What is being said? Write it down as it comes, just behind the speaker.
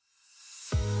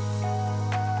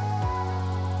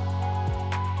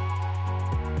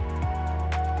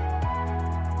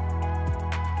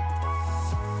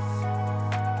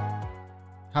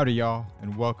Howdy, y'all,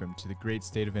 and welcome to the Great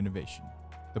State of Innovation,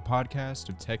 the podcast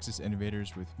of Texas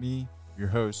innovators with me, your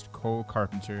host, Cole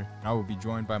Carpenter, and I will be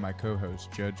joined by my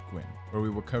co-host, Judge Gwynn, where we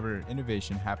will cover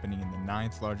innovation happening in the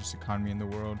 9th largest economy in the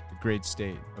world, the great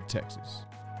state of Texas.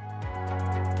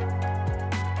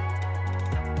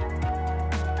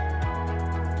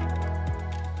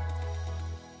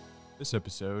 This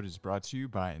episode is brought to you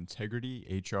by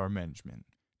Integrity HR Management,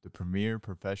 the premier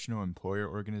professional employer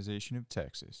organization of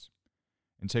Texas.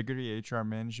 Integrity HR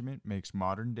Management makes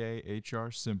modern-day HR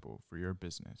simple for your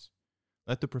business.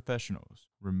 Let the professionals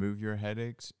remove your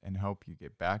headaches and help you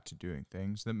get back to doing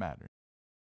things that matter.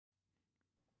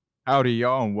 Howdy,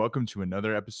 y'all, and welcome to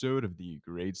another episode of the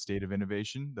Great State of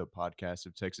Innovation, the podcast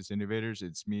of Texas innovators.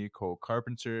 It's me, Cole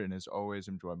Carpenter, and as always,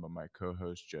 I'm joined by my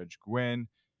co-host, Judge Gwynn.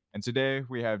 And today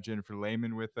we have Jennifer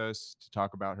Lehman with us to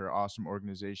talk about her awesome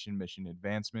organization, Mission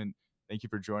Advancement. Thank you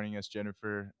for joining us,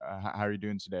 Jennifer. How are you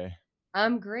doing today?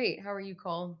 I'm great. How are you,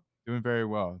 Cole? Doing very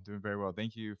well. Doing very well.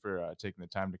 Thank you for taking the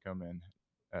time to come and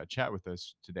chat with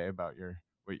us today about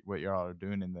what y'all are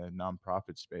doing in the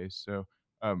nonprofit space. So,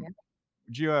 Yeah.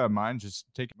 would you mind just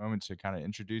take a moment to kind of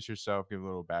introduce yourself, give a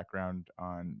little background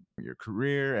on your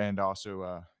career, and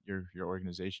also your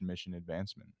organization, Mission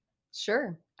Advancement?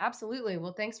 Sure. Absolutely.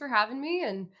 Well, thanks for having me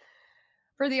and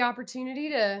for the opportunity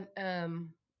to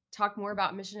talk more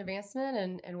about mission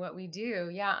advancement and what we do.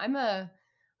 Yeah, I'm a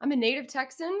native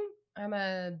Texan. I'm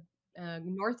a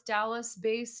North Dallas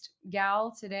based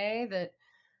gal today that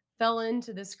fell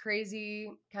into this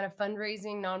crazy kind of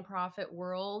fundraising nonprofit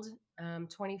world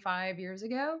 25 years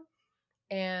ago,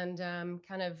 and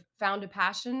kind of found a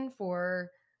passion for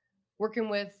working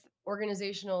with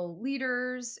organizational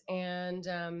leaders and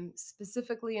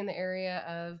specifically in the area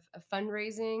of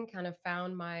fundraising. Kind of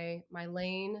found my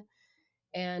lane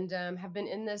and have been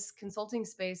in this consulting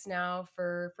space now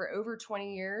for over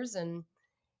 20 years, and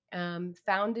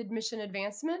founded Mission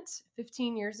Advancement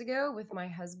 15 years ago with my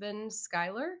husband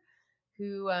Skylar,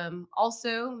 who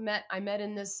I met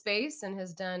in this space and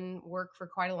has done work for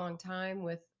quite a long time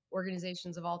with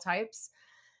organizations of all types.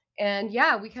 And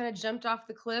yeah, we kind of jumped off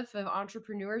the cliff of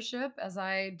entrepreneurship, as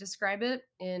I describe it,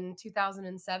 in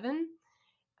 2007,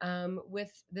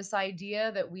 with this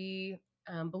idea that we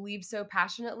believe so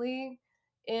passionately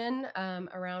in,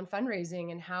 around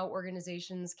fundraising and how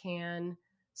organizations can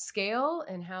scale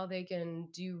and how they can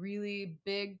do really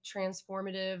big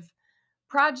transformative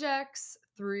projects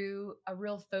through a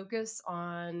real focus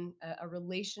on a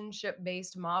relationship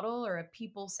based model or a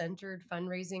people centered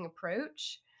fundraising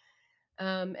approach.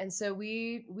 And so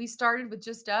we started with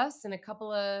just us and a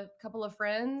couple of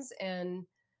friends, and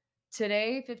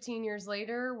today, 15 years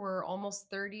later, we're almost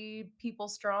 30 people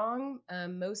strong,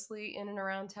 mostly in and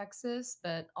around Texas,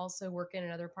 but also working in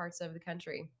other parts of the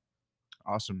country.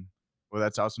 Awesome. Well,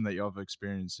 that's awesome that y'all have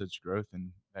experienced such growth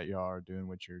and that y'all are doing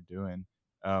what you're doing.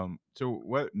 So,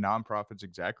 what nonprofits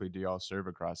exactly do y'all serve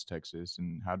across Texas,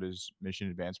 and how does Mission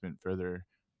Advancement further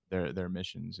their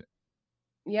missions?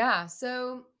 Yeah.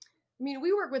 So, I mean,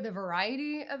 we work with a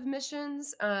variety of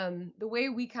missions. The way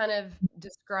we kind of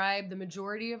describe the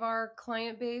majority of our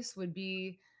client base would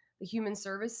be the human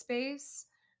service space,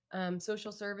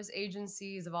 social service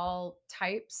agencies of all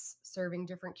types serving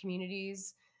different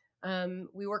communities.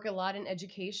 We work a lot in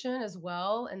education as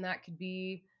well, and that could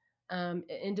be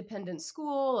independent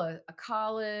school, a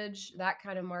college, that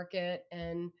kind of market,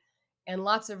 and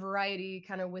lots of variety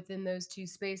kind of within those two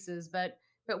spaces. But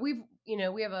we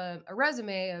have a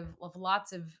resume of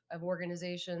lots of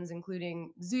organizations,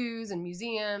 including zoos and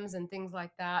museums and things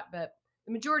like that. But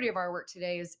the majority of our work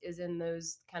today is in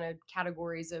those kind of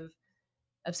categories of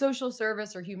social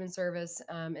service or human service,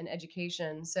 and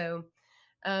education. So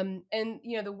and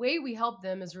the way we help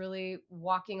them is really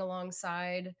walking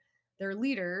alongside their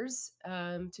leaders,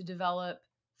 to develop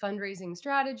fundraising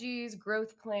strategies,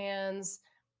 growth plans,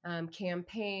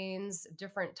 campaigns,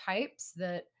 different types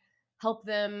that help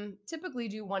them typically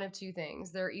do one of two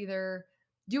things. They're either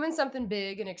doing something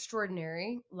big and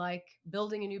extraordinary, like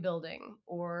building a new building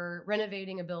or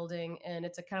renovating a building, and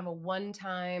it's a kind of a one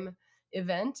time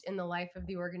event in the life of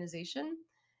the organization,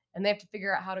 and they have to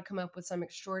figure out how to come up with some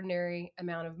extraordinary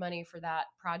amount of money for that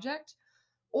project.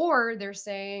 Or they're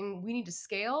saying we need to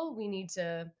scale, we need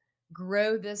to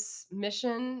grow this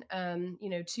mission,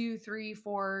 2, 3,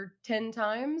 4, 10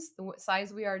 times the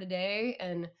size we are today.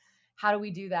 And how do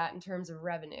we do that in terms of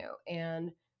revenue?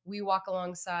 And we walk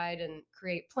alongside and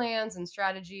create plans and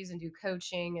strategies and do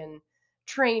coaching and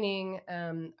training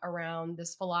around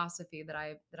this philosophy that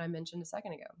I mentioned a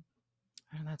second ago.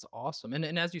 Man, that's awesome.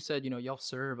 And as you said, y'all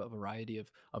serve a variety of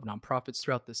nonprofits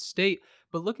throughout the state.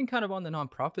 But looking kind of on the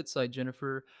nonprofit side,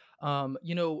 Jennifer,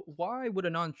 why would a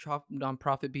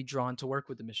nonprofit be drawn to work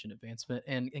with the mission advancement?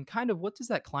 And kind of what does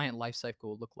that client life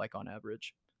cycle look like on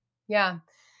average? Yeah.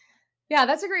 Yeah,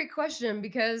 that's a great question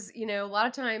because, a lot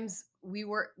of times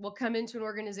we'll come into an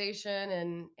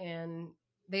organization and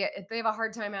if they have a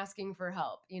hard time asking for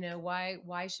help,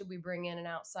 why should we bring in an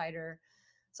outsider?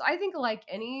 So I think like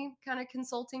any kind of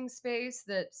consulting space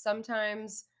that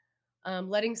sometimes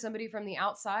letting somebody from the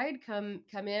outside come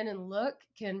in and look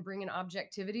can bring an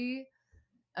objectivity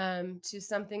to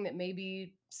something that may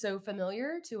be so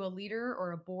familiar to a leader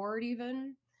or a board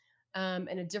even and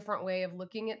a different way of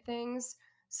looking at things.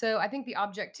 So I think the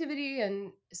objectivity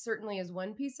and certainly is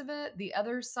one piece of it. The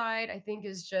other side, I think,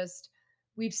 is just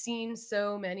we've seen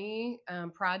so many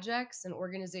projects and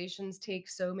organizations take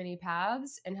so many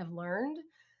paths and have learned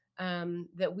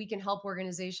that we can help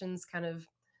organizations kind of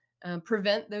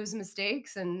prevent those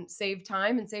mistakes and save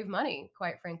time and save money,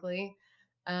 quite frankly,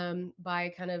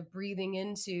 by kind of breathing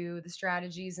into the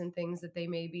strategies and things that they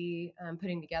may be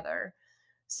putting together.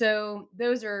 So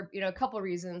those are, a couple of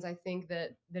reasons I think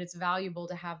that it's valuable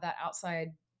to have that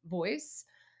outside voice.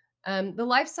 The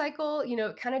life cycle,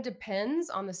 it kind of depends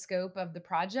on the scope of the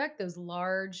project. Those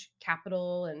large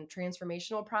capital and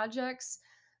transformational projects,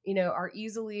 are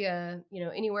easily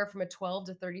anywhere from a 12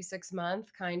 to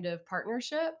 36-month kind of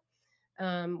partnership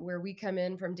where we come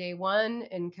in from day one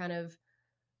and kind of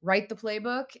write the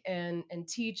playbook and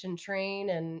teach and train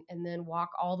and then walk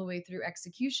all the way through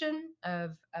execution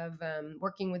of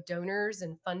working with donors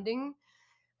and funding.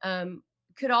 um,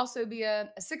 could also be a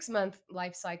 6-month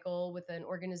life cycle with an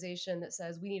organization that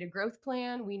says we need a growth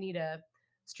plan, we need a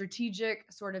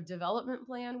strategic sort of development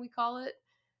plan, we call it,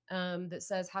 that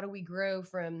says how do we grow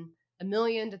from a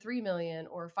million to 3 million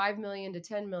or 5 million to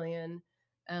 10 million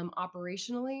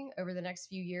operationally over the next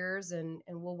few years, and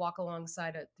we'll walk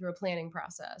alongside it through a planning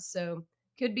process. So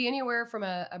could be anywhere from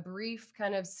a brief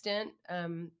kind of stint,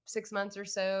 6 months or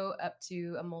so, up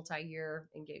to a multi-year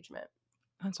engagement.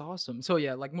 That's awesome. So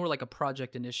yeah, like more like a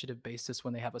project initiative basis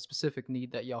when they have a specific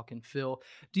need that y'all can fill.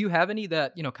 Do you have any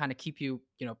that, kind of keep you,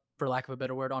 for lack of a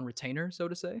better word, on retainer, so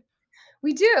to say?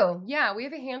 We do. Yeah, we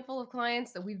have a handful of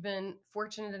clients that we've been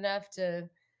fortunate enough to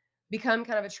become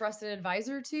kind of a trusted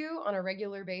advisor to on a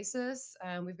regular basis.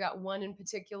 We've got one in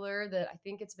particular that I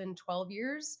think it's been 12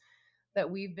 years that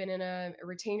we've been in a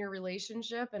retainer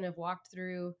relationship and have walked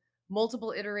through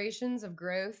multiple iterations of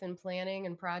growth and planning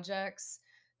and projects.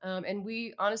 And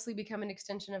we honestly become an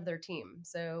extension of their team.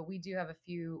 So we do have a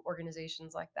few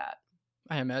organizations like that.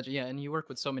 I imagine, yeah, and you work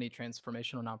with so many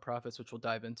transformational nonprofits, which we'll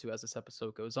dive into as this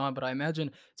episode goes on. But I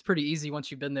imagine it's pretty easy once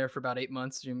you've been there for about 8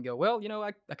 months. You can go, well,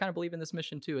 I kind of believe in this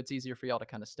mission too. It's easier for y'all to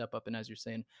kind of step up and, as you're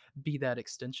saying, be that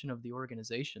extension of the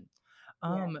organization.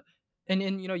 Yeah. Um,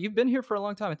 and you've been here for a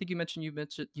long time. I think you mentioned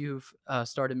you've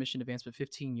started mission advancement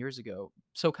 15 years ago.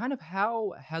 So, kind of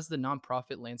how has the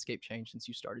nonprofit landscape changed since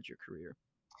you started your career?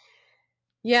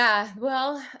 Yeah,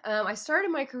 well, I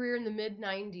started my career in the mid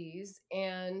 90s.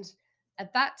 And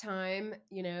at that time,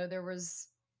 there was,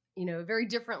 a very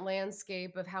different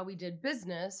landscape of how we did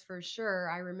business for sure.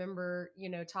 I remember,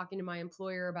 talking to my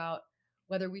employer about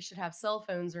whether we should have cell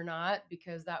phones or not,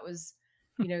 because that was,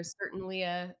 certainly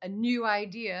a new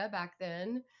idea back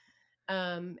then.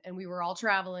 And we were all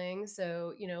traveling.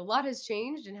 So, a lot has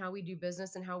changed in how we do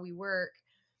business and how we work.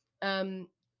 Um,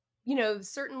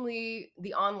 certainly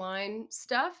the online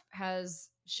stuff has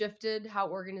shifted how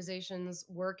organizations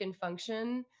work and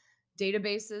function.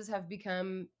 Databases have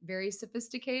become very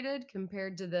sophisticated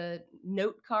compared to the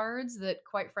note cards that,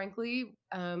 quite frankly,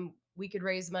 we could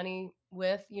raise money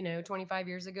with, 25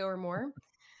 years ago or more.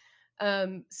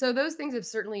 So those things have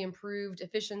certainly improved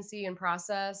efficiency and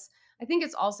process. I think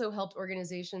it's also helped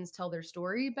organizations tell their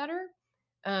story better.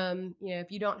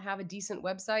 If you don't have a decent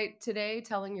website today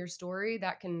telling your story,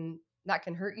 that can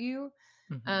hurt you,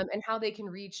 Mhm. and how they can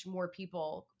reach more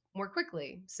people more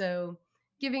quickly. So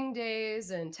giving days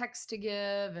and text to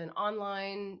give and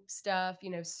online stuff,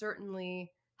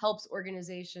 certainly helps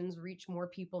organizations reach more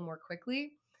people more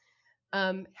quickly.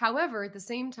 However, at the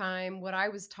same time, what I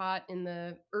was taught in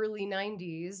the early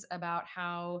 90s about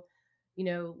how,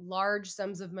 large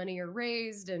sums of money are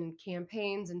raised and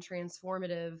campaigns and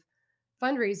transformative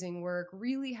fundraising work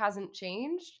really hasn't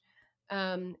changed.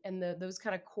 And those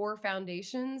kind of core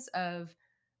foundations of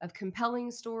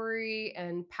compelling story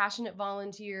and passionate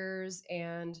volunteers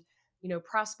and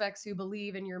prospects who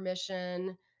believe in your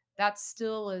mission, that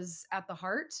still is at the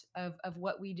heart of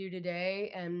what we do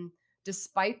today. And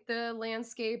despite the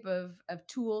landscape of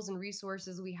tools and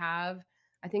resources we have,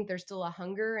 I think there's still a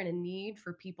hunger and a need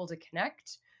for people to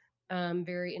connect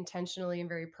very intentionally and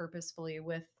very purposefully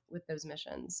with those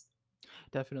missions.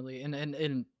 Definitely.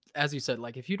 And as you said,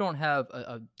 like if you don't have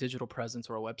a digital presence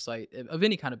or a website of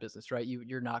any kind of business, right,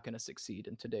 you're not going to succeed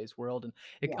in today's world. And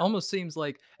it Yeah. almost seems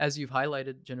like, as you've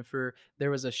highlighted, Jennifer,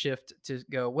 there was a shift to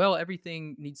go, well,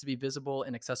 everything needs to be visible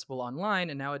and accessible online.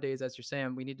 And nowadays, as you're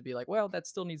saying, we need to be like, well, that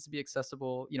still needs to be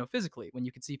accessible, physically when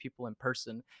you can see people in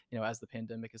person, as the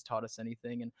pandemic has taught us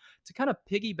anything. And to kind of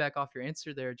piggyback off your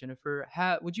answer there, Jennifer,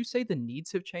 would you say the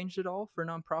needs have changed at all for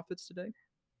nonprofits today?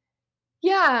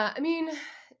 Yeah, I mean,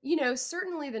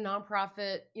 certainly the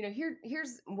nonprofit,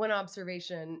 here's one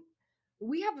observation.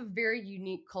 We have a very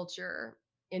unique culture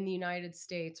in the United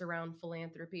States around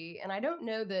philanthropy, and I don't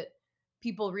know that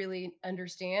people really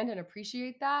understand and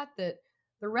appreciate that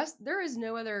there is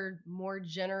no other more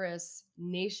generous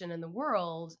nation in the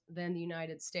world than the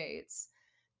United States.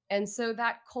 And so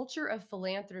that culture of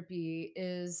philanthropy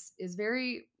is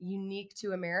very unique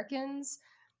to Americans,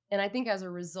 and I think as a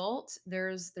result,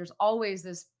 there's always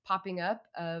this popping up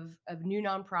of new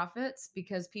nonprofits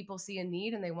because people see a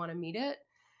need and they want to meet it.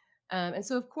 And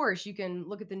so, of course, you can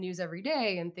look at the news every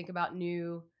day and think about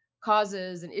new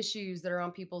causes and issues that are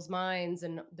on people's minds,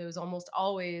 and those almost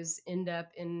always end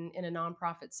up in a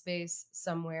nonprofit space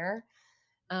somewhere.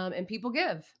 And people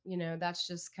give. That's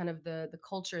just kind of the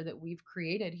culture that we've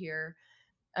created here.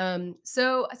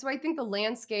 So I think the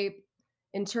landscape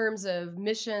in terms of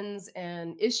missions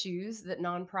and issues that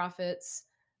nonprofits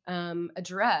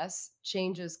address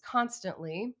changes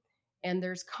constantly. And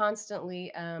there's constantly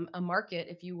a market,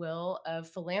 if you will, of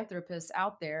philanthropists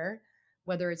out there,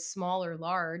 whether it's small or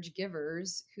large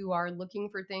givers who are looking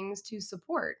for things to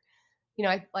support.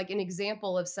 Like an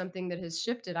example of something that has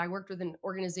shifted. I worked with an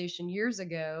organization years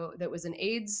ago that was an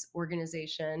AIDS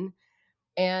organization,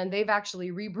 and they've actually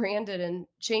rebranded and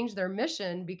changed their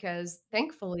mission because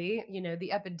thankfully,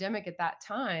 the epidemic at that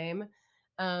time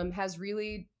has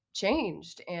really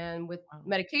changed. And with Wow.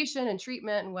 medication and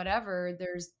treatment and whatever,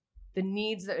 there's the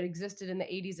needs that existed in the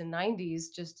 80s and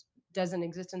 90s just doesn't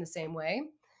exist in the same way.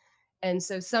 And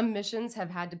so some missions have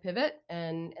had to pivot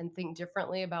and think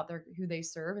differently about their who they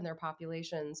serve and their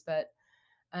populations. But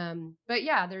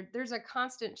yeah, there's a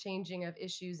constant changing of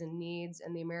issues and needs,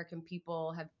 and the American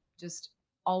people have just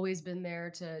always been there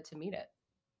to meet it.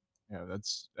 Yeah,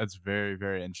 that's very,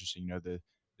 very interesting, the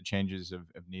changes of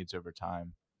needs over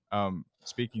time.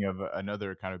 Speaking of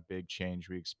another kind of big change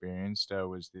we experienced,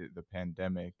 was the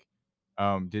pandemic.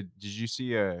 Did you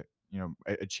see a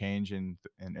change in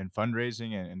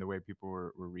fundraising and the way people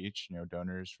were reached,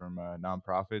 donors from,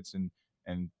 nonprofits,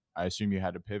 and I assume you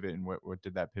had to pivot, and what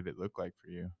did that pivot look like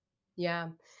for you? Yeah.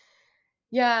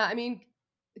 Yeah, I mean,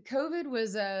 COVID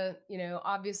was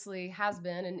obviously has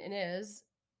been and is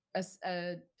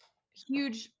a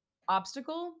huge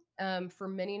obstacle for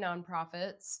many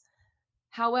nonprofits.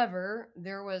 However,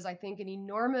 there was, I think, an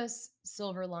enormous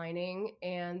silver lining,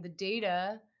 and the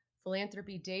data,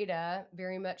 philanthropy data,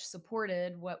 very much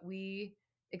supported what we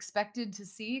expected to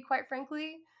see, quite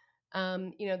frankly.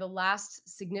 The last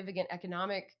significant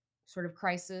economic sort of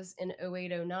crisis in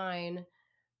 0809,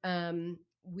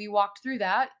 we walked through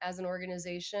that as an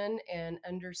organization and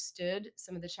understood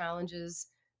some of the challenges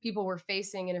people were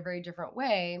facing in a very different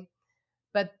way.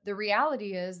 But the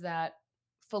reality is that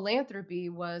philanthropy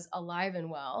was alive and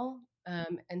well,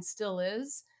 and still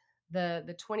is.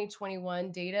 The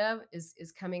 2021 data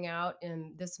is coming out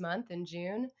in this month in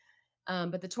June.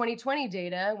 But the 2020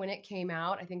 data, when it came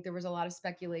out, I think there was a lot of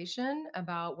speculation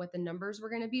about what the numbers were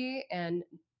going to be, and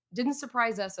didn't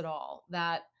surprise us at all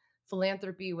that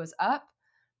philanthropy was up.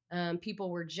 People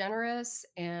were generous,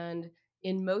 and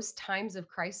in most times of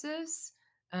crisis,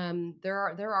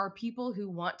 there are people who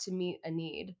want to meet a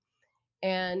need.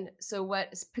 And so,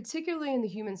 particularly in the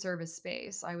human service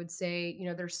space, I would say,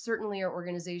 there certainly are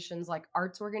organizations like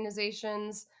arts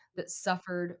organizations that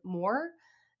suffered more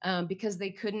because they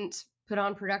couldn't put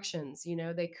on productions,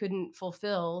 they couldn't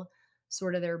fulfill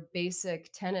sort of their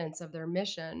basic tenets of their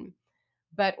mission.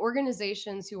 But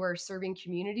organizations who are serving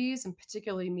communities and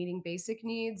particularly meeting basic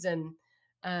needs and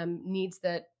needs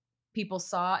that people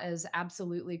saw as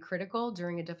absolutely critical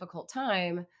during a difficult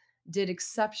time did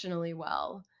exceptionally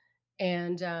well.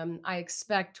 And I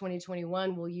expect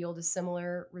 2021 will yield a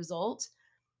similar result.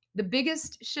 The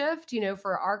biggest shift,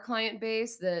 for our client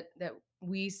base that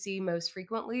we see most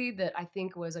frequently, that I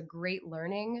think was a great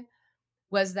learning,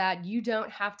 was that you don't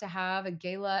have to have a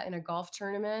gala and a golf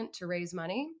tournament to raise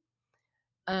money.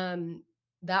 Um,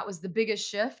 that was the biggest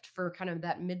shift for kind of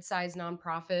that mid-sized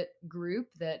nonprofit group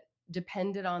that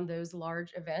depended on those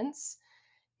large events.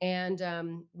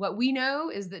 And what we know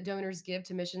is that donors give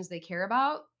to missions they care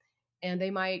about, and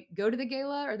they might go to the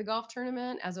gala or the golf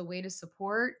tournament as a way to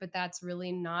support, but that's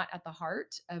really not at the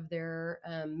heart of their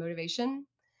motivation.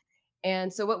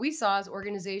 And so what we saw is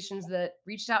organizations that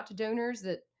reached out to donors,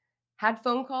 that had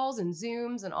phone calls and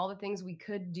Zooms and all the things we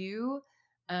could do,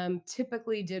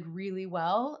 typically did really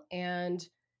well. And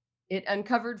it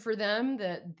uncovered for them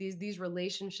that these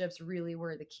relationships really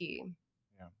were the key.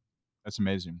 Yeah, that's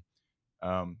amazing.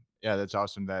 Yeah, that's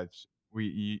awesome that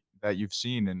that you've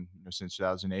seen in, since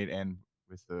 2008 and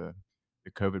with the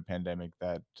COVID pandemic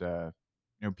that,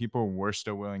 people were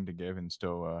still willing to give and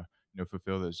still,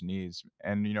 fulfill those needs.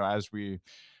 And, as we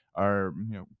are,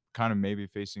 kind of maybe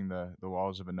facing the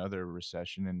walls of another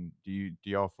recession, and do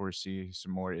y'all foresee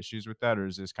some more issues with that, or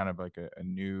is this kind of like a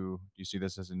new? Do you see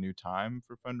this as a new time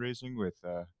for fundraising with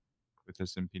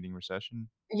this impending recession?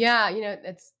 Yeah,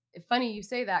 it's funny you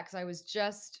say that because I was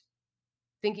just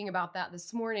thinking about that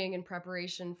this morning in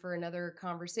preparation for another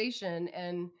conversation.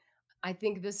 And I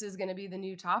think this is going to be the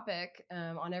new topic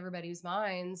on everybody's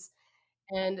minds.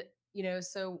 And,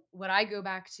 so what I go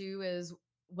back to is,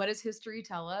 what does history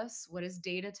tell us? What does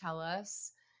data tell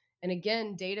us? And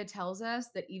again, data tells us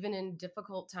that even in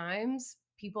difficult times,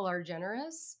 people are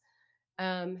generous.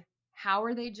 How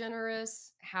are they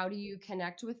generous? How do you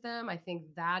connect with them? I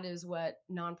think that is what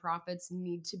nonprofits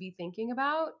need to be thinking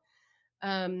about,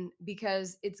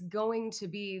 because it's going to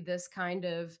be this kind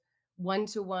of one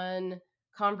to one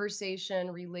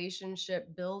conversation,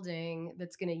 relationship building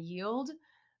that's going to yield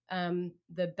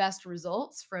the best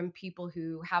results from people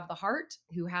who have the heart,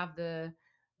 who have the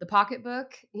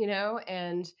pocketbook,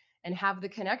 and have the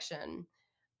connection.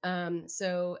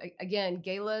 So again,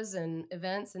 galas and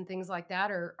events and things like that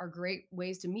are great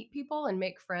ways to meet people and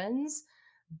make friends,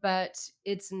 but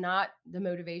it's not the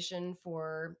motivation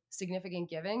for significant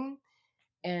giving.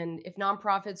 And if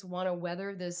nonprofits want to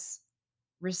weather this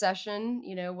recession,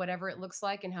 whatever it looks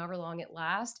like and however long it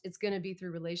lasts, it's going to be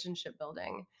through relationship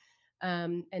building,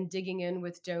 and digging in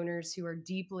with donors who are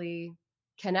deeply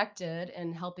connected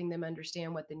and helping them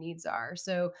understand what the needs are.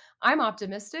 So I'm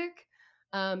optimistic,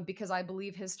 because I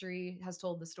believe history has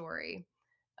told the story.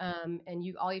 And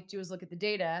all you have to do is look at the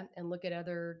data and look at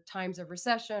other times of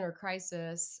recession or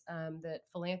crisis, that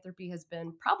philanthropy has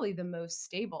been probably the most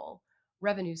stable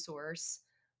revenue source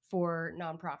for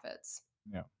nonprofits.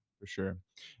 Yeah, for sure.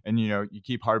 And you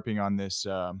keep harping on this,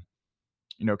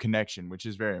 connection, which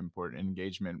is very important.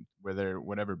 Engagement,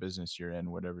 whatever business you're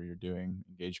in, whatever you're doing,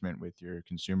 engagement with your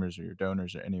consumers or your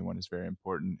donors or anyone is very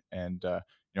important. And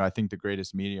I think the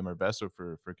greatest medium or vessel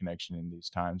for connection in these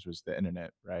times was the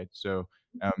internet, right? So,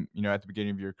 at the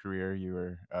beginning of your career, you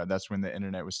were that's when the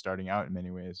internet was starting out in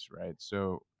many ways, right?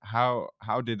 So, how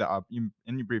did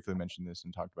you briefly mentioned this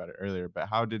and talked about it earlier, but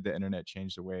how did the internet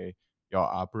change the way y'all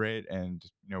operate, and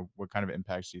what kind of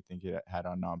impacts do you think it had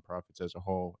on nonprofits as a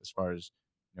whole, as far as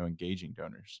engaging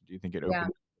donors? Do you think it Yeah.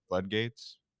 opened the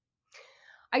floodgates?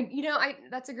 I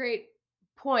that's a great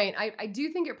point. I do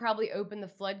think it probably opened the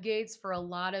floodgates for a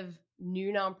lot of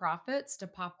new nonprofits to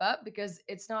pop up, because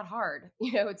it's not hard.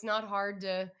 It's not hard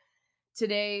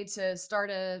today to start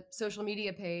a social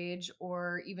media page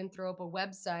or even throw up a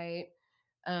website,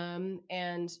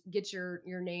 and get your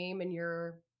name and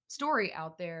your story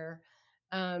out there.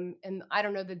 And I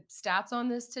don't know the stats on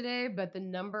this today, but the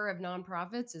number of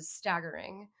nonprofits is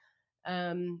staggering,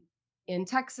 um, in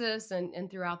Texas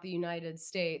and throughout the United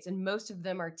States. And most of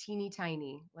them are teeny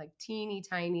tiny,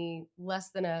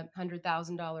 less than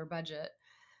 $100,000 budget.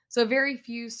 So very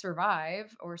few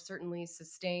survive or certainly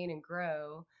sustain and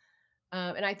grow.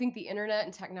 And I think the internet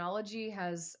and technology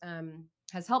has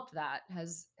helped that,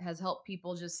 has helped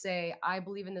people just say, I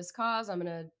believe in this cause. I'm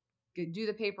going to do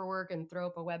the paperwork and throw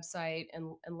up a website,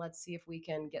 and let's see if we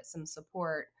can get some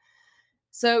support.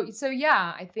 So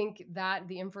yeah, I think that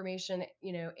the information,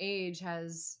 age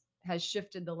has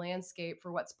shifted the landscape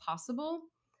for what's possible.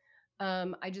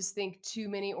 I just think too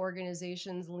many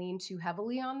organizations lean too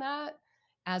heavily on that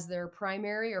as their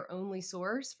primary or only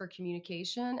source for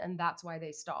communication, and that's why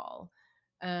they stall.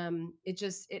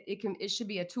 It should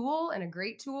be a tool and a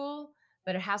great tool,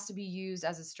 but it has to be used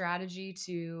as a strategy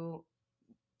to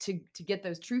get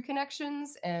those true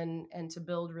connections and to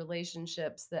build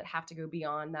relationships that have to go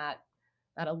beyond that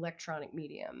electronic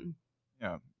medium.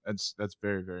 Yeah, that's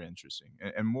very, very interesting.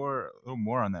 And a little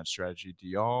more on that strategy. Do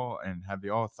y'all and have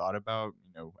y'all thought about,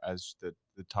 as the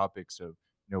topics of,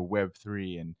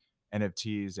 Web3 and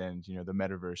NFTs and, the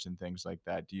metaverse and things like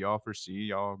that. Do y'all foresee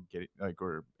y'all get like,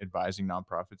 or advising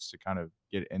nonprofits to kind of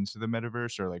get into the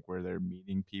metaverse, or like where they're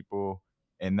meeting people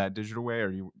in that digital way?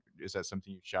 Or is that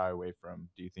something you shy away from?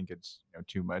 Do you think it's,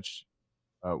 too much?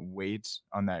 weights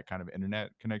on that kind of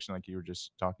internet connection, like you were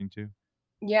just talking to?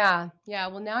 Yeah, yeah.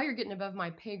 Well, now you're getting above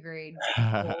my pay grade,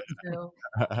 Joel.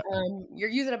 So you're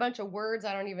using a bunch of words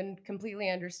I don't even completely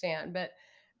understand. But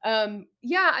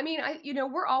yeah, I mean,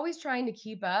 we're always trying to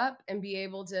keep up and be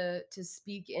able to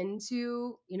speak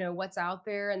into what's out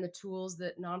there and the tools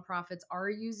that nonprofits are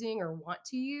using or want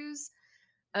to use.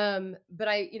 But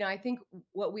I think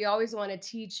what we always want to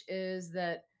teach is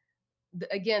that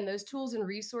again, those tools and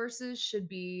resources should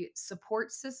be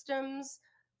support systems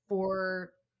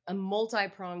for a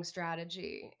multi-pronged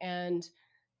strategy. And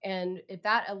if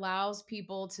that allows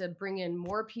people to bring in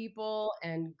more people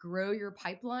and grow your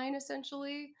pipeline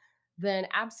essentially, then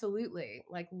absolutely,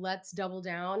 like, let's double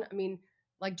down. I mean,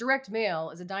 like, direct mail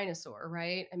is a dinosaur,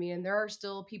 right? I mean, and there are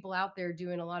still people out there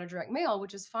doing a lot of direct mail,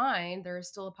 which is fine. There is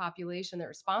still a population that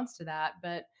responds to that.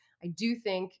 But I do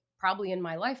think probably in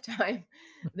my lifetime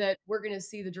that we're going to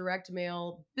see the direct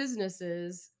mail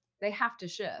businesses, they have to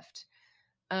shift.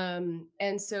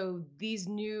 And so these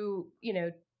new,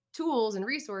 tools and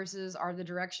resources are the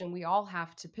direction we all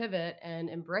have to pivot and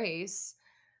embrace.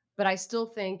 But I still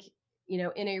think, in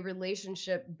a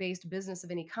relationship based business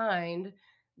of any kind,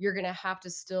 you're going to have to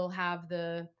still have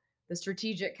the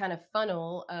strategic kind of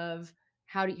funnel of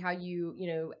how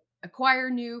you acquire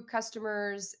new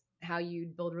customers, how you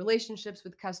build relationships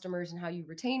with customers, and how you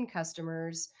retain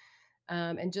customers.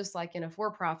 And just like in a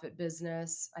for-profit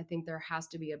business, I think there has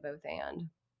to be a both and.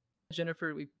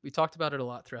 Jennifer, we talked about it a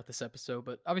lot throughout this episode,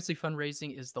 but obviously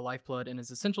fundraising is the lifeblood and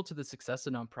is essential to the success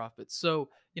of nonprofits. So,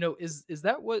 is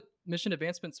that what mission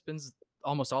advancement spends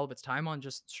almost all of its time on,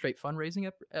 just straight fundraising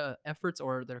efforts,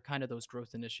 or are there kind of those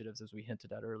growth initiatives as we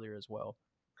hinted at earlier as well?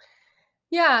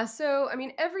 Yeah, so I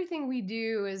mean, everything we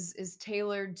do is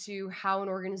tailored to how an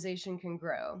organization can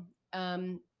grow.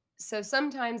 Um, so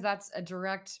sometimes that's a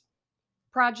direct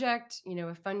project, a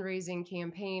fundraising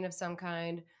campaign of some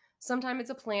kind. Sometimes it's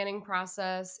a planning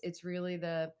process. It's really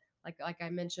the like I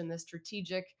mentioned, the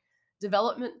strategic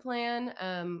development plan.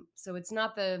 So it's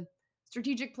not the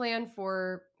strategic plan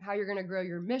for how you're going to grow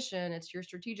your mission. It's your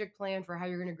strategic plan for how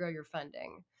you're going to grow your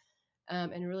funding.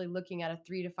 And really looking at a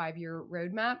 3 to 5 year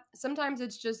roadmap. Sometimes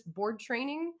it's just board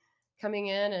training, coming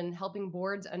in and helping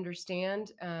boards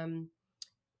understand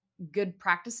good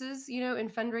practices, in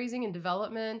fundraising and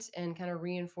development, and kind of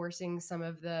reinforcing some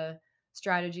of the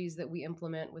strategies that we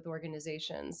implement with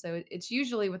organizations. So it's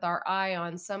usually with our eye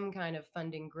on some kind of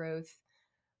funding growth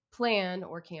plan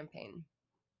or campaign.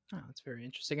 Oh, that's very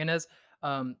interesting. And as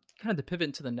kind of to pivot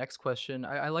into the next question,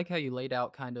 I like how you laid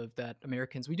out kind of that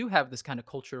Americans, we do have this kind of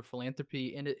culture of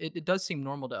philanthropy, and it does seem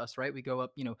normal to us, right? We go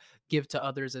up, give to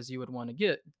others as you would want to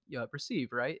get,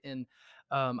 receive, right? And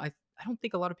I don't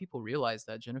think a lot of people realize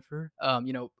that, Jennifer.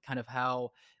 Kind of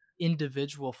how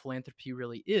individual philanthropy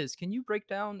really is. Can you break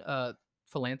down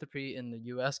philanthropy in the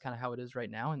U.S., kind of how it is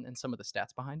right now, and some of the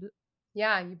stats behind it?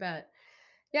 Yeah, you bet.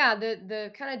 Yeah,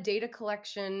 the kind of data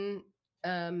collection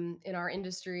in our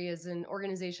industry is an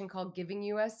organization called Giving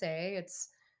USA. It's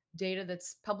data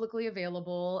that's publicly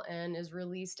available and is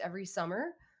released every summer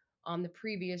on the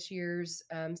previous year's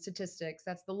statistics.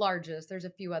 That's the largest. There's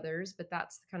a few others, but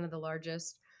that's kind of the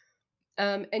largest.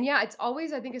 And yeah, it's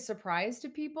always, I think, a surprise to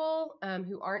people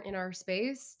who aren't in our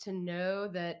space to know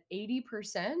that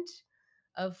 80%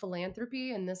 of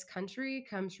philanthropy in this country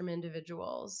comes from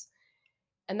individuals.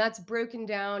 And that's broken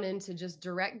down into just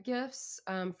direct gifts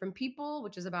from people,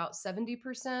 which is about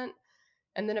 70%.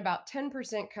 And then about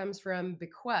 10% comes from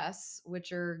bequests,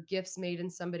 which are gifts made in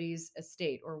somebody's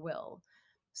estate or will.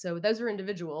 So those are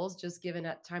individuals just given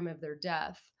at time of their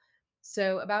death.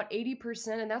 So about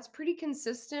 80%, and that's pretty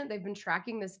consistent. They've been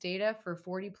tracking this data for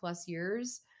 40 plus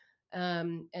years.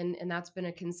 And that's been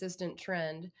a consistent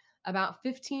trend. About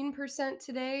 15%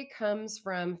 today comes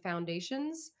from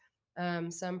foundations,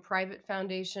 some private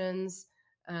foundations.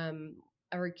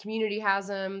 Our community has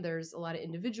them. There's a lot of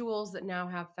individuals that now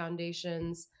have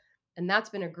foundations, and that's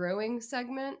been a growing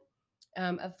segment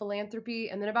of philanthropy.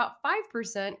 And then about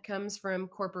 5% comes from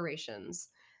corporations.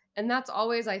 And that's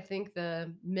always, I think,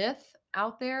 the myth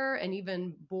out there. And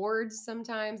even boards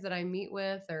sometimes that I meet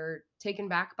with are taken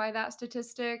back by that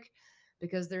statistic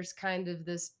because there's kind of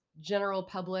this general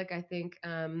public, I think,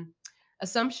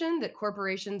 assumption that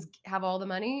corporations have all the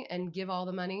money and give all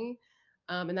the money.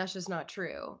 And that's just not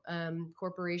true.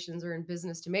 Corporations are in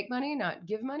business to make money, not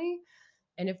give money.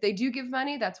 And if they do give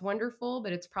money, that's wonderful,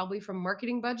 but it's probably from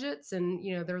marketing budgets and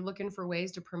they're looking for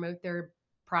ways to promote their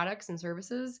products and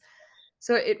services.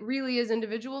 So it really is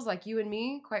individuals like you and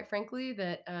me, quite frankly,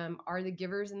 that are the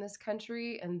givers in this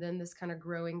country, and then this kind of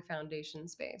growing foundation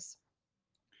space.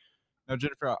 Now,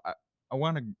 Jennifer, I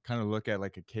want to kind of look at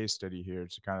like a case study here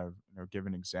to kind of give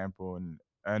an example. And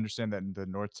I understand that the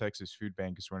North Texas Food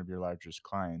Bank is one of your largest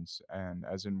clients, and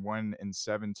as in 1 in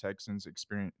 7 Texans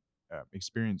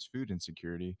experience food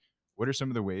insecurity. What are some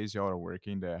of the ways y'all are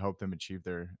working to help them achieve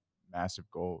their massive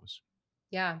goals?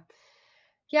 Yeah.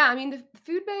 Yeah, I mean, the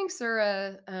food banks are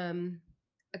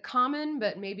a common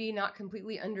but maybe not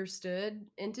completely understood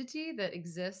entity that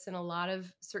exists in a lot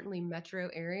of certainly metro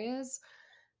areas.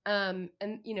 And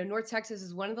North Texas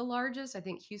is one of the largest. I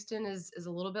think Houston is a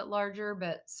little bit larger,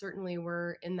 but certainly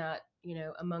we're in that,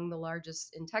 among the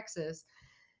largest in Texas.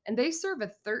 And they serve a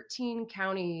 13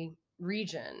 county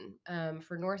region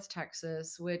for North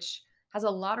Texas, which has a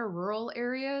lot of rural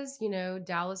areas.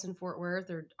 Dallas and Fort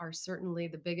Worth are certainly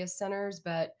the biggest centers,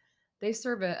 but they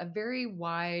serve a very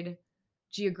wide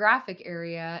geographic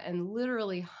area and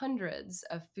literally hundreds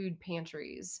of food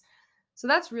pantries. So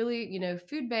that's really,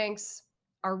 food banks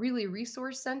are really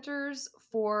resource centers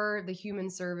for the human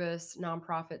service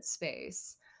nonprofit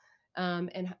space.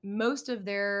 And most of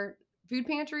their food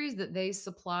pantries that they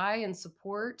supply and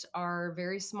support are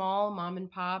very small, mom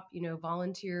and pop,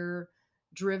 volunteer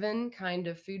driven kind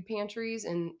of food pantries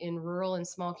in rural and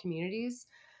small communities.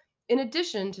 In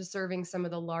addition to serving some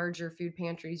of the larger food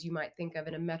pantries you might think of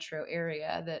in a metro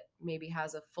area that maybe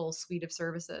has a full suite of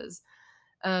services.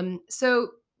 So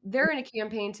they're in a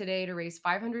campaign today to raise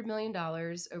 $500 million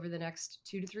over the next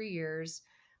 2 to 3 years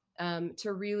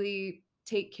to really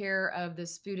take care of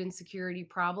this food insecurity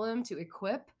problem, to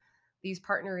equip these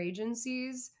partner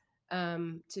agencies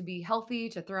to be healthy,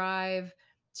 to thrive,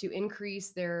 to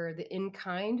increase the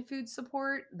in-kind food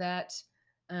support that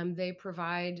they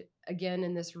provide again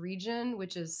in this region,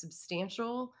 which is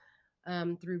substantial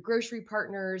through grocery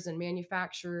partners and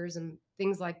manufacturers and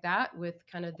things like that, with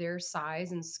kind of their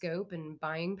size and scope and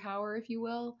buying power, if you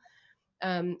will.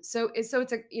 So it's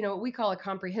a what we call a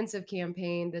comprehensive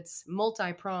campaign that's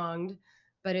multi-pronged,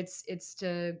 but it's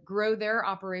to grow their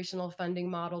operational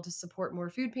funding model to support more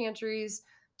food pantries,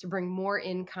 to bring more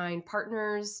in-kind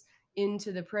partners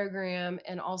into the program,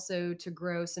 and also to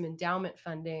grow some endowment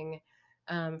funding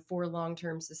for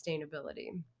long-term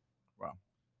sustainability. Wow,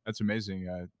 that's amazing.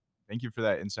 Thank you for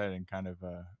that insight and kind of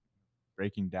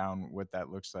breaking down what that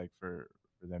looks like for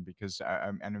them because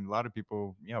and a lot of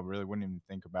people really wouldn't even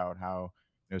think about how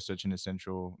such an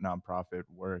essential nonprofit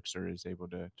works or is able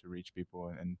to reach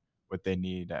people and what they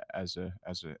need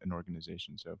an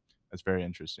organization. So that's very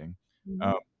interesting. Mhm.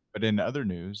 um, but in other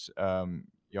news,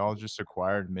 y'all just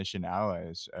acquired Mission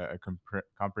Allies, a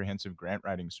comprehensive grant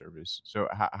writing service. So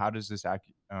how does this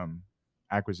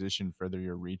acquisition further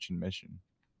your reach and mission?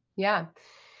 Yeah.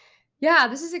 Yeah,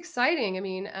 this is exciting. I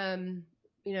mean,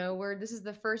 this is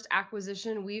the first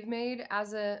acquisition we've made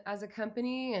as a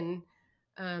company,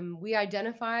 and we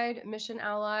identified Mission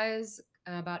Allies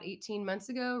about 18 months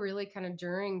ago, really kind of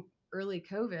during early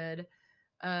COVID,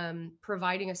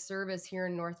 providing a service here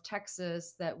in North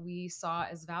Texas that we saw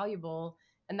as valuable,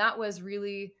 and that was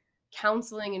really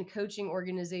counseling and coaching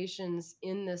organizations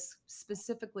in this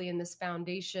specifically in this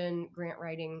foundation grant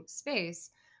writing space.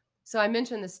 So I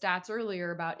mentioned the stats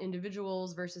earlier about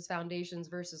individuals versus foundations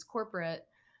versus corporate.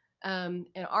 And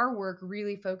our work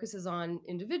really focuses on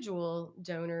individual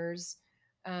donors,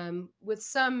 with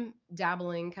some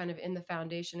dabbling kind of in the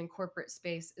foundation and corporate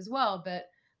space as well. But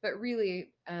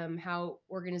really, how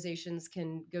organizations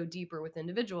can go deeper with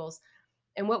individuals.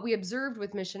 And what we observed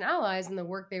with Mission Allies and the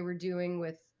work they were doing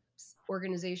with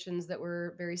organizations that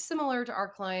were very similar to our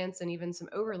clients and even some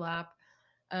overlap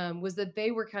was that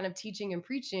they were kind of teaching and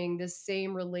preaching this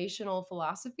same relational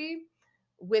philosophy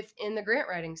within the grant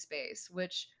writing space,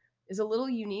 which is a little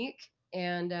unique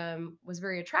and was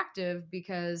very attractive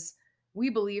because we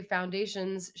believe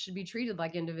foundations should be treated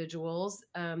like individuals.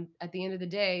 At the end of the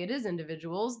day, it is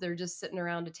individuals. They're just sitting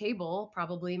around a table,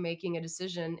 probably making a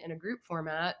decision in a group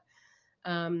format.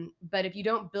 But if you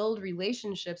don't build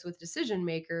relationships with decision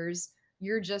makers,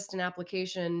 you're just an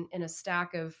application in a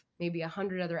stack of maybe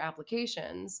 100 other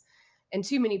applications. And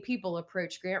too many people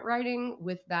approach grant writing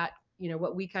with that,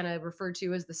 what we kind of refer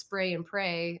to as the spray and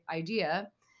pray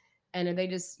idea. And if they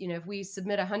just, if we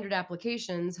submit 100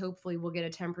 applications, hopefully we'll get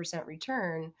a 10%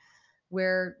 return,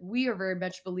 where we are very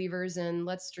much believers in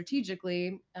let's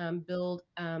strategically build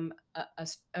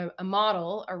a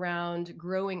model around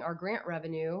growing our grant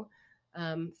revenue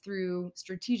through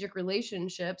strategic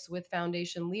relationships with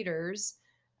foundation leaders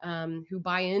who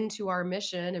buy into our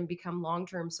mission and become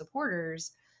long-term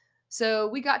supporters. So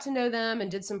we got to know them and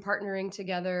did some partnering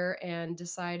together and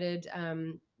decided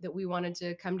that we wanted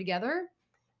to come together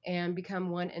and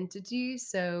become one entity.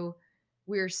 So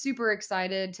we're super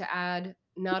excited to add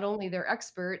not only their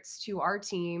experts to our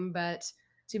team, but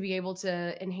to be able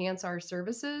to enhance our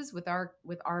services with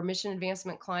our mission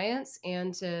advancement clients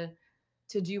and to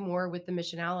do more with the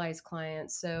mission allies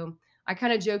clients. So I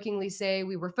kind of jokingly say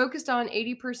we were focused on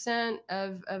 80%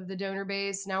 of the donor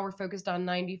base. Now we're focused on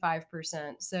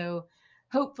 95%. So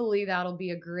hopefully that'll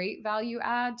be a great value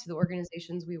add to the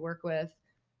organizations we work with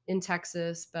in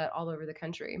Texas, but all over the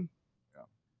country. Yeah,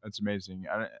 that's amazing.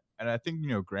 And I think,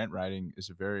 grant writing is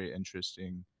a very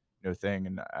interesting, thing.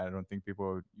 And I don't think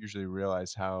people usually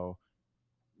realize how,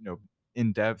 you know,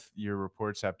 in depth your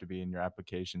reports have to be in your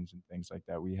applications and things like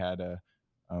that. We had a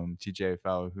TJ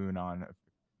Falahoon on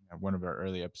one of our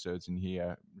early episodes, and he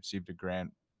received a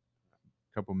grant,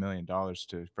 a couple $1 million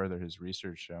to further his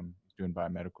research. He's doing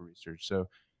biomedical research. So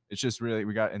it's just really,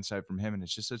 we got insight from him, and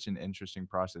it's just such an interesting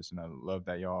process. And I love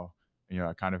that y'all,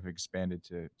 kind of expanded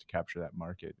to capture that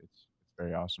market. It's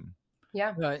very awesome.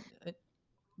 Yeah. Right.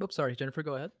 Oops, sorry, Jennifer,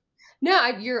 go ahead. No,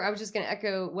 I was just going to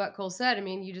echo what Cole said. I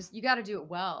mean, you got to do it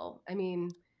well. I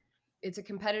mean, it's a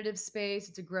competitive space,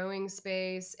 it's a growing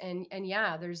space, and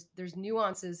yeah, there's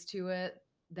nuances to it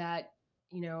that,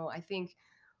 I think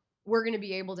we're going to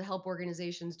be able to help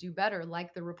organizations do better,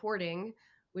 like the reporting,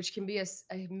 which can be a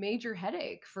major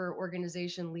headache for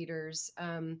organization leaders.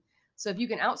 So if you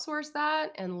can outsource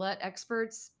that and let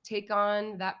experts take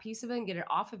on that piece of it and get it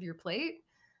off of your plate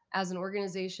as an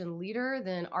organization leader,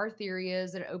 then our theory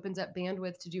is that it opens up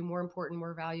bandwidth to do more important,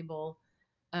 more valuable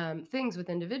things with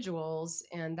individuals,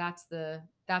 and that's the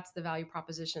value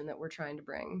proposition that we're trying to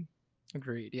bring.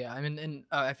 Agreed. Yeah. I mean, and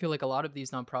I feel like a lot of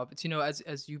these nonprofits,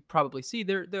 as you probably see,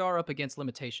 they are up against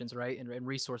limitations, right, and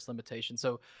resource limitations.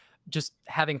 So, just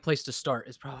having a place to start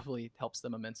is probably helps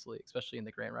them immensely, especially in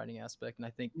the grant writing aspect. And I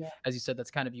think, Yeah, as you said,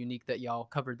 that's kind of unique that y'all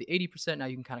covered the 80%. Now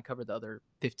you can kind of cover the other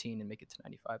 15 and make it to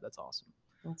 95. That's awesome.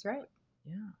 that's right.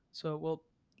 Yeah. So, well,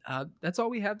 that's all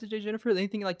we have today, Jennifer.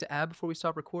 Anything you'd like to add before we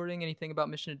stop recording? Anything about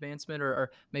mission advancement,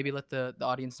 or maybe let the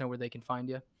audience know where they can find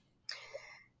you?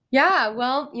 Yeah,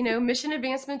 well,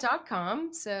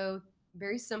 missionadvancement.com. So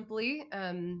very simply,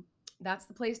 that's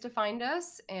the place to find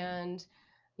us. And,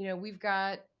 we've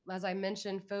got, as I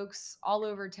mentioned, folks all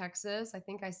over Texas. I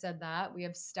think I said that. We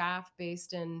have staff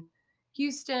based in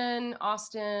Houston,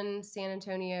 Austin, San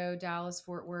Antonio, Dallas,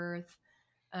 Fort Worth.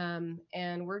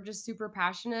 And we're just super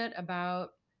passionate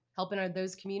about helping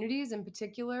those communities in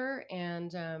particular,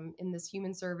 and in this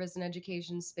human service and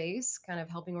education space, kind of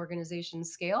helping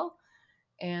organizations scale.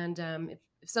 And if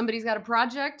somebody's got a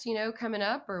project, coming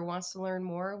up or wants to learn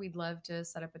more, we'd love to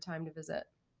set up a time to visit.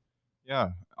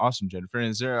 Yeah, awesome, Jennifer.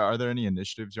 And are there any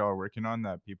initiatives y'all are working on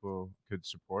that people could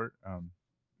support?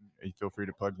 You feel free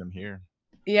to plug them here.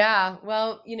 Yeah,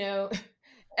 well,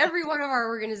 every one of our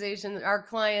organizations, our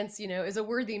clients, is a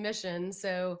worthy mission.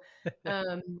 So,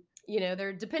 um,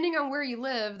 they're depending on where you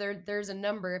live, there's a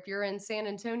number. If you're in San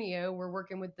Antonio, we're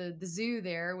working with the zoo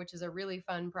there, which is a really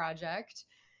fun project,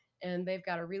 and they've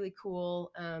got a really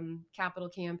cool capital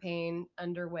campaign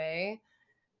underway.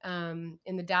 In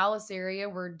the Dallas area,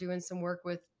 we're doing some work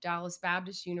with Dallas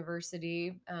Baptist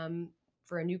University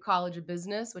for a new college of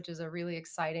business, which is a really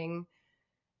exciting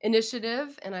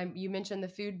initiative. And you mentioned the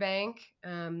food bank.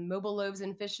 Mobile Loaves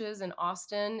and Fishes in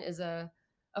Austin is a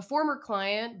former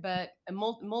client, but a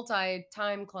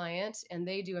multi-time client, and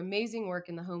they do amazing work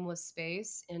in the homeless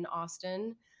space in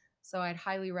Austin. So I'd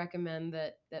highly recommend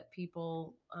that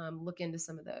people look into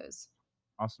some of those.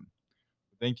 Awesome.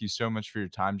 Thank you so much for your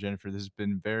time, Jennifer. This has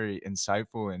been very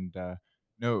insightful and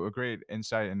no, a great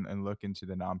insight and look into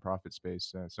the nonprofit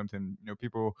space. Something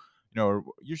people are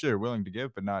usually are willing to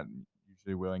give, but not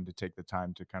usually willing to take the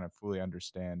time to kind of fully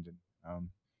understand.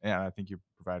 And I think you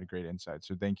provided great insight.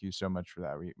 So thank you so much for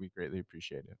that. We greatly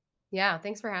appreciate it. Yeah,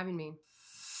 thanks for having me.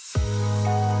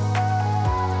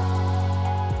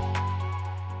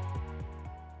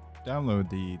 Download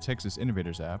the Texas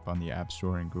Innovators app on the App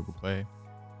Store and Google Play.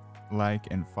 Like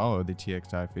and follow the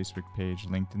TXI Facebook page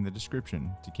linked in the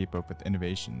description to keep up with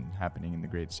innovation happening in the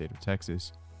great state of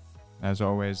Texas. As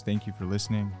always, thank you for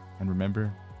listening, and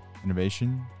remember,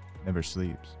 innovation never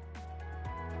sleeps.